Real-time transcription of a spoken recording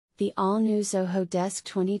The all-new Zoho Desk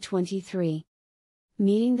 2023.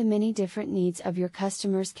 Meeting the many different needs of your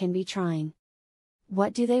customers can be trying.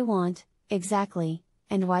 What do they want, exactly,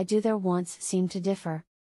 and why do their wants seem to differ?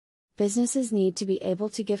 Businesses need to be able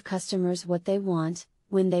to give customers what they want,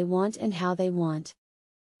 when they want and how they want.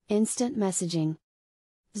 Instant messaging.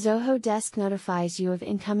 Zoho Desk notifies you of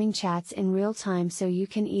incoming chats in real time so you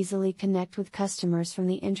can easily connect with customers from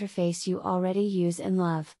the interface you already use and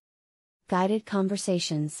love. Guided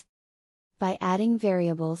conversations. By adding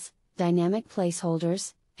variables, dynamic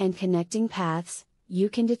placeholders, and connecting paths, you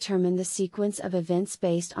can determine the sequence of events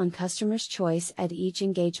based on customers' choice at each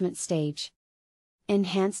engagement stage.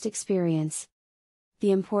 Enhanced experience. The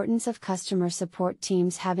importance of customer support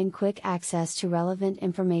teams having quick access to relevant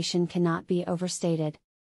information cannot be overstated.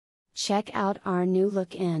 Check out our new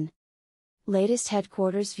look-in. Latest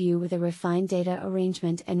headquarters view with a refined data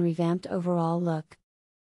arrangement and revamped overall look.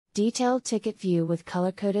 Detailed ticket view with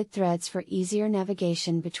color-coded threads for easier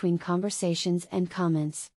navigation between conversations and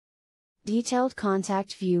comments. Detailed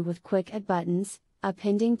contact view with quick add buttons, a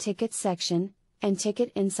pending tickets section, and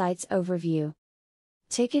ticket insights overview.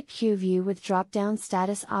 Ticket queue view with drop-down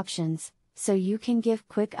status options, so you can give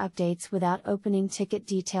quick updates without opening ticket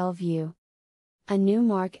detail view. A new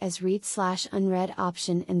mark as read/unread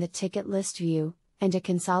option in the ticket list view, and a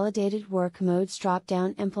consolidated work modes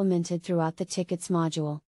drop-down implemented throughout the tickets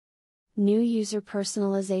module. New user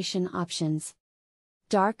personalization options.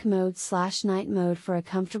 Dark mode/night mode for a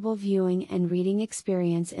comfortable viewing and reading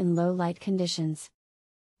experience in low light conditions.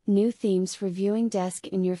 New themes for viewing desk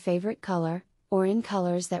in your favorite color, or in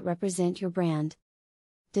colors that represent your brand.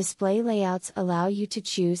 Display layouts allow you to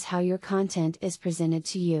choose how your content is presented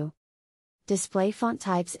to you. Display font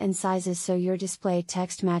types and sizes so your display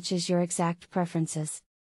text matches your exact preferences.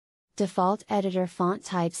 Default editor font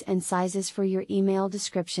types and sizes for your email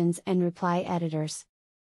descriptions and reply editors.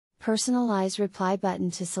 Personalize reply button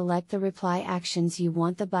to select the reply actions you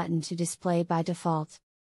want the button to display by default.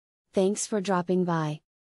 Thanks for dropping by.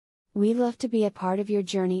 We love to be a part of your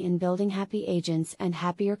journey in building happy agents and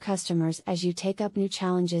happier customers as you take up new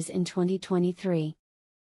challenges in 2023.